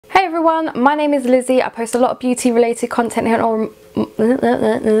everyone, my name is Lizzie. I post a lot of beauty related content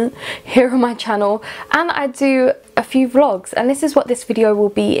here on my channel, and I do a few vlogs, and this is what this video will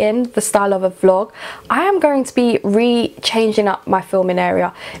be in, the style of a vlog. I am going to be changing up my filming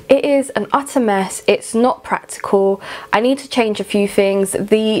area. It is an utter mess. It's not practical. I need to change a few things.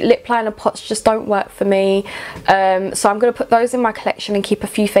 The lip liner pots just don't work for me, so I'm going to put those in my collection and keep a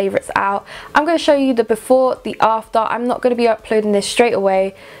few favourites out. I'm going to show you the before, the after. I'm not going to be uploading this straight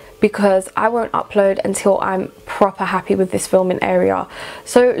away because I won't upload until I'm proper happy with this filming area.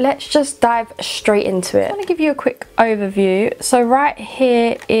 So let's just dive straight into it. I'm going to give you a quick overview. So right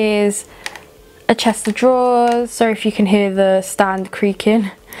here is a chest of drawers. Sorry if you can hear the stand creaking.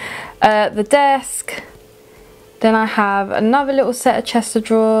 The desk. Then I have another little set of chest of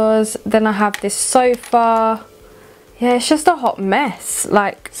drawers. Then I have this sofa. Yeah, it's just a hot mess.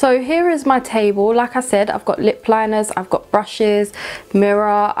 So here is my table. Like I said, I've got lip liners, I've got brushes,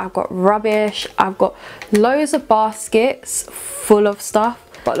 mirror, I've got rubbish, I've got loads of baskets full of stuff,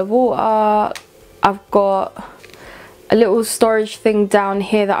 bottle of water, I've got a little storage thing down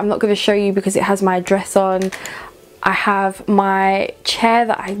here that I'm not going to show you because it has my address on. I have my chair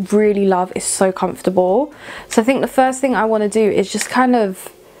that I really love, it's so comfortable. So I think the first thing I want to do is just kind of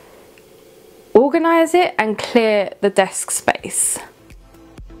organize it and clear the desk space.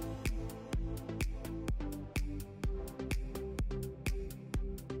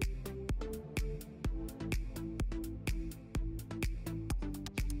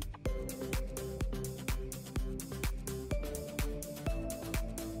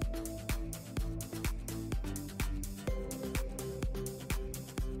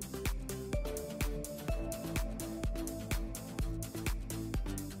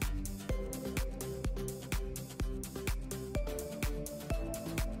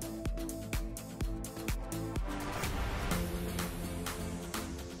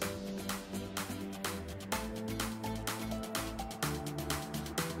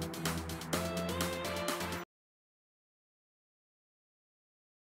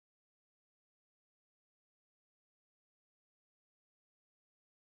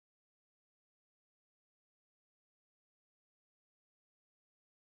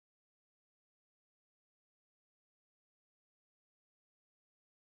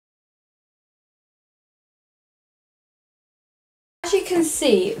 As you can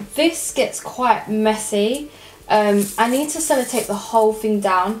see, this gets quite messy. I need to sellotape the whole thing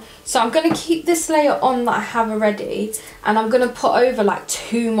down, so I'm going to keep this layer on that I have already, and I'm going to put over like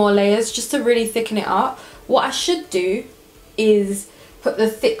 2 more layers just to really thicken it up. What I should do is put the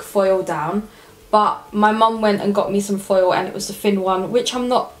thick foil down, but my mum went and got me some foil and it was the thin one, which I'm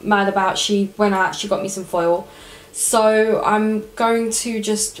not mad about. She went out, she got me some foil. So I'm going to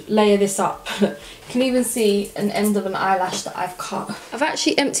just layer this up. You can even see an end of an eyelash that I've cut. I've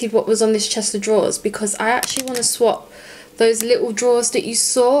actually emptied what was on this chest of drawers because I actually want to swap those little drawers that you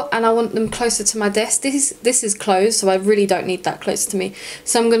saw, and I want them closer to my desk. This is closed, so I really don't need that close to me.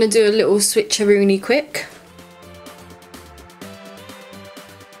 So I'm going to do a little switcheroony quick.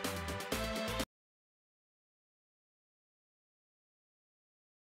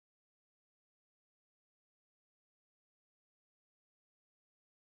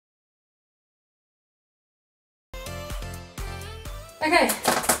 Okay,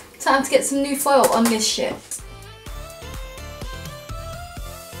 time to get some new foil on this shit.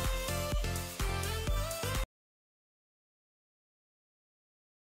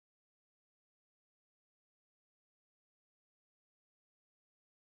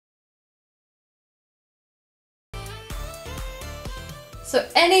 So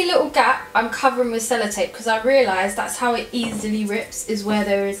any little gap I'm covering with sellotape because I realise that's how it easily rips, is where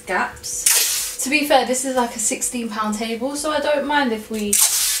there is gaps. To be fair, this is like a £16 table, so I don't mind if we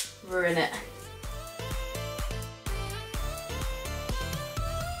ruin it.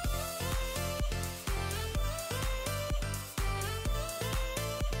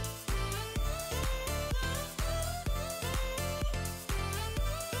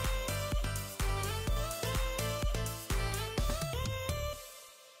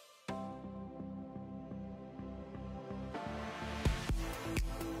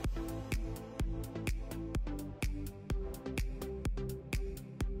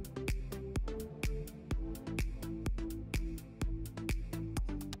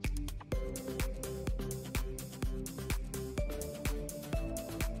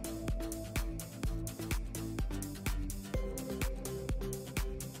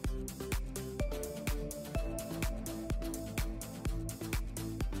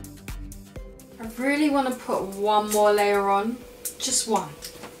 I really want to put one more layer on, just one.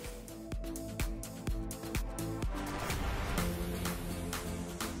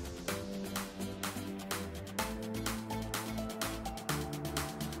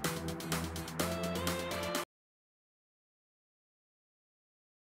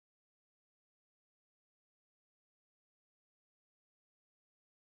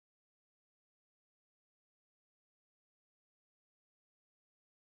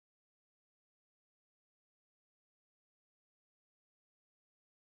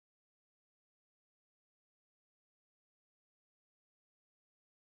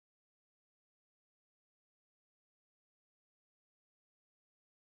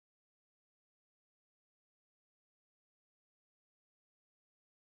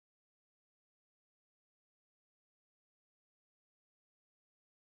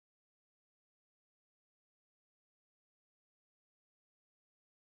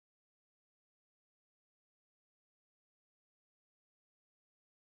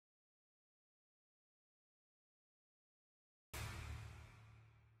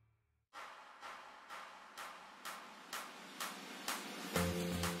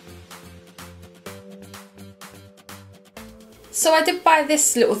 So I did buy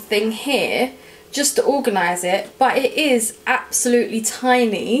this little thing here just to organise it, but it is absolutely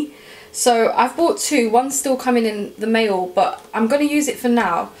tiny. So I've bought two, one's still coming in the mail, but I'm going to use it for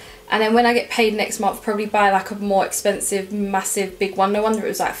now. And then when I get paid next month, probably buy like a more expensive, massive, big one. No wonder it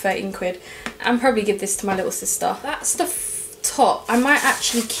was like 13 quid. And probably give this to my little sister. That's the top. I might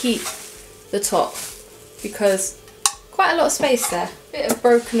actually keep the top because quite a lot of space there. Bit of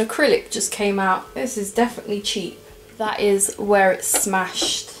broken acrylic just came out. This is definitely cheap. That is where it's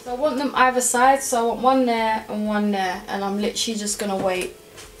smashed. So I want them either side, so I want one there and one there. And I'm literally just going to wait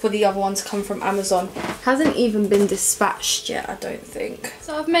for the other one to come from Amazon. Hasn't even been dispatched yet, I don't think.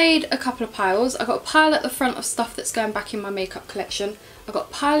 So I've made a couple of piles. I've got a pile at the front of stuff that's going back in my makeup collection. I've got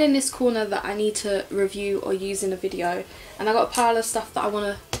a pile in this corner that I need to review or use in a video. And I've got a pile of stuff that I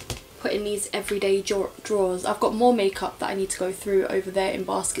want to put in these everyday drawers. I've got more makeup that I need to go through over there in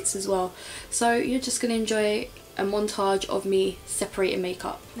baskets as well. So you're just going to enjoy a montage of me separating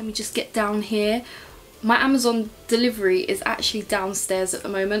makeup. Let me just get down here. My Amazon delivery is actually downstairs at the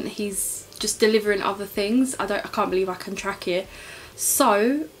moment. He's just delivering other things. I can't believe I can track it.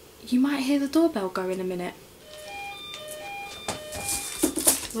 So you might hear the doorbell go in a minute.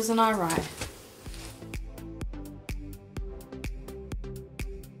 Wasn't I right?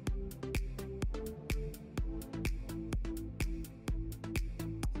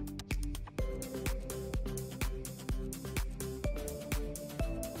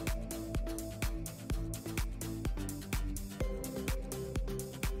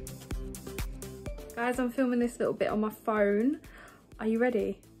 Guys, I'm filming this little bit on my phone. Are you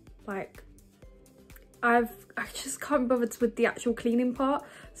ready? Like, I just can't be bothered with the actual cleaning part.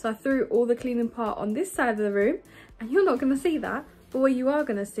 So I threw all the cleaning part on this side of the room, and you're not gonna see that. But what you are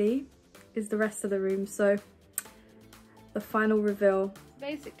gonna see is the rest of the room. So the final reveal.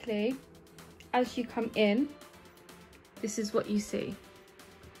 Basically, as you come in, this is what you see.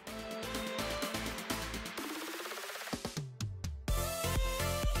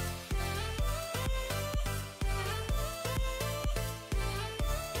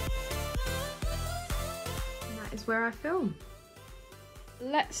 Where I film.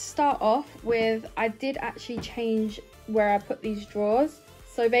 Let's start off with, I did actually change where I put these drawers.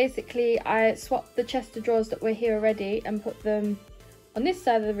 So basically I swapped the chest of drawers that were here already and put them on this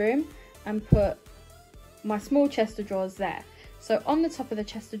side of the room and put my small chest of drawers there. So on the top of the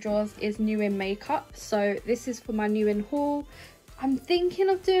chest of drawers is new in makeup. So this is for my new in haul. I'm thinking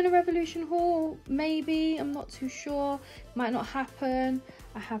of doing a Revolution haul, maybe, I'm not too sure, might not happen.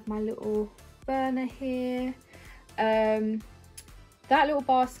 I have my little burner here. That little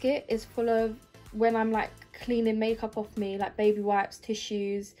basket is full of when I'm like cleaning makeup off me, like baby wipes,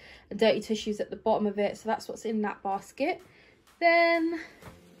 tissues, and dirty tissues at the bottom of it. So that's what's in that basket. Then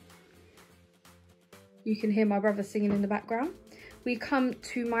you can hear my brother singing in the background. We come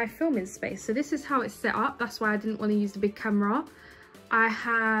to my filming space. So this is how it's set up. That's why I didn't want to use the big camera. I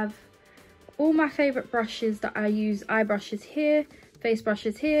have all my favorite brushes that I use, eye brushes here, face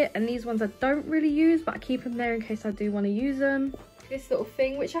brushes here, and these ones I don't really use, but I keep them there in case I do want to use them. This little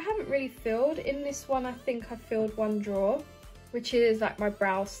thing, which I haven't really filled. In this one, I think I filled one drawer, which is like my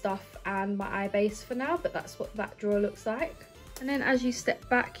brow stuff and my eye base for now, but that's what that drawer looks like. And then as you step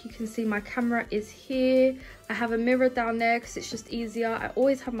back, you can see my camera is here. I have a mirror down there because it's just easier. I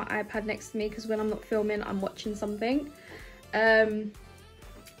always have my iPad next to me because when I'm not filming, I'm watching something. And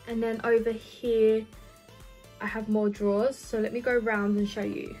then over here, I have more drawers, so let me go round and show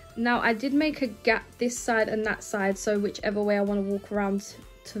you. Now I did make a gap this side and that side, so whichever way I want to walk around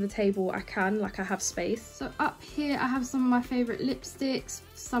to the table I can, like I have space. So up here I have some of my favourite lipsticks,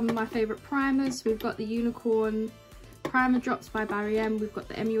 some of my favourite primers. We've got the Unicorn Primer Drops by Barry M, we've got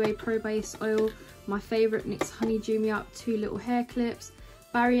the MUA Pro Base Oil, my favourite NYX Honeydew Me Up 2 little hair clips,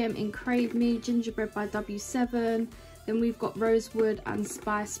 Barry M in Crave Me, Gingerbread by W7, then we've got Rosewood and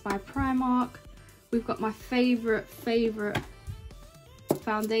Spice by Primark. We've got my favourite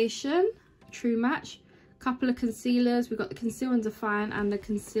foundation, True Match. Couple of concealers. We've got the Conceal and Define and the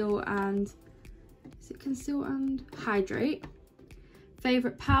Conceal and... is it Conceal and Hydrate?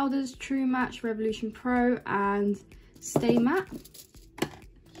 Favourite powders, True Match, Revolution Pro and Stay Matte.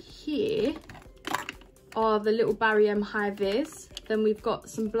 Here are the little Barry M High Vis. Then we've got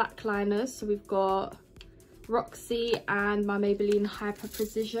some black liners. So we've got Roxy and my Maybelline Hyper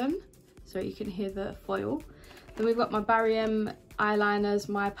Precision. So you can hear the foil. Then we've got my Barry M eyeliners,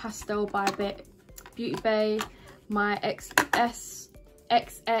 my Pastel by Beauty Bay, my XX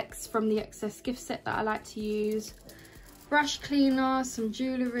from the XS gift set that I like to use, brush cleaner, some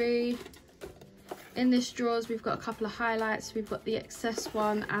jewellery. In this drawers we've got a couple of highlights. We've got the XS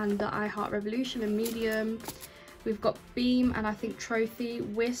one and the I Heart Revolution in medium. We've got Beam and I think Trophy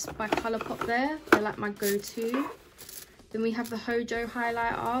Wisp by Colourpop there. They're like my go-to. Then we have the Hojo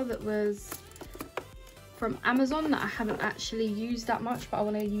highlighter that was from Amazon that I haven't actually used that much, but I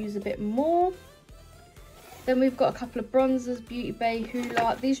want to use a bit more. Then we've got a couple of bronzers, Beauty Bay,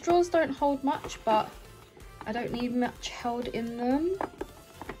 Hoola. These drawers don't hold much, but I don't need much held in them.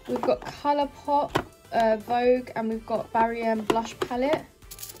 We've got Colourpop, Vogue, and we've got Barry M blush palette.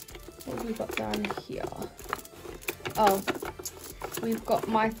 What have we got down here? Oh, we've got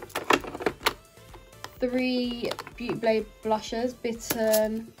my 3 Beauty Blade blushes,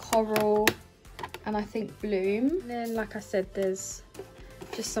 Bitten, Coral, and I think Bloom. And then, like I said, there's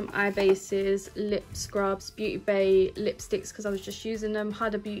just some eye bases, lip scrubs, Beauty Bay lipsticks because I was just using them.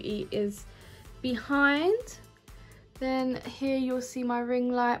 Huda Beauty is behind. Then here you'll see my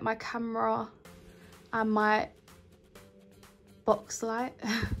ring light, my camera, and my box light.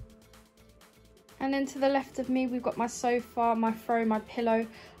 And then to the left of me, we've got my sofa, my throne, my pillow.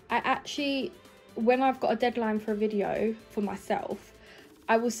 I actually, when I've got a deadline for a video for myself,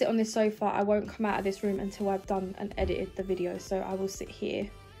 I will sit on this sofa. I won't come out of this room until I've done and edited the video. So I will sit here.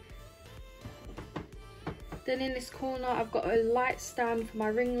 Then in this corner, I've got a light stand for my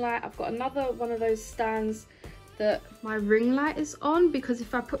ring light. I've got another one of those stands that my ring light is on, because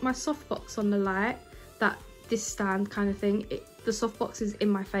if I put my softbox on the light, this stand kind of thing, the softbox is in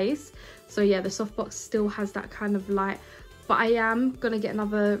my face. So yeah, the softbox still has that kind of light, but I am gonna get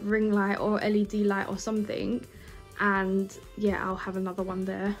another ring light or LED light or something, and yeah, I'll have another one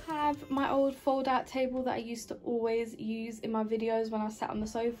there. I have my old fold out table that I used to always use in my videos when I sat on the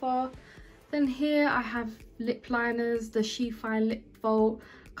sofa. Then here I have lip liners, the She Fine Lip Vault,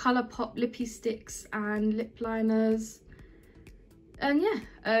 Colourpop lippy sticks and lip liners. And yeah,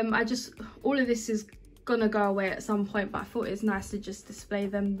 all of this is gonna go away at some point, but I thought it's nice to just display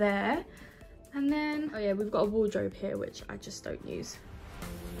them there. And then, oh yeah, we've got a wardrobe here which I just don't use.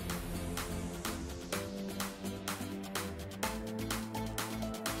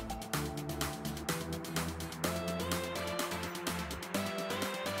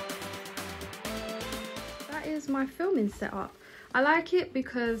 That is my filming setup. I like it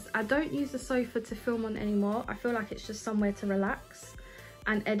because I don't use the sofa to film on anymore. I feel like it's just somewhere to relax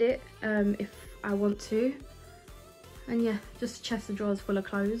and edit if I want to. And yeah, just a chest of drawers full of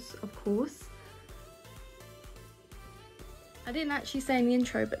clothes, of course. I didn't actually say in the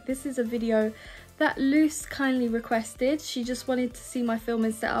intro, but this is a video that Luce kindly requested. She just wanted to see my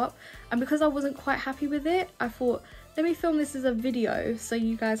filming setup, and because I wasn't quite happy with it, I thought, let me film this as a video so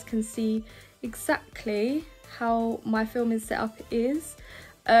you guys can see exactly how my filming setup is.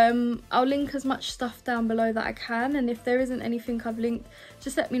 I'll link as much stuff down below that I can, and if there isn't anything I've linked,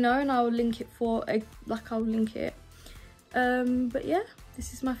 just let me know and I'll link it I'll link it. But yeah,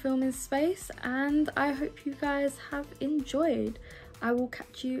 this is my filming space, and I hope you guys have enjoyed. I will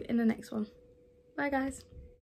catch you in the next one. Bye guys.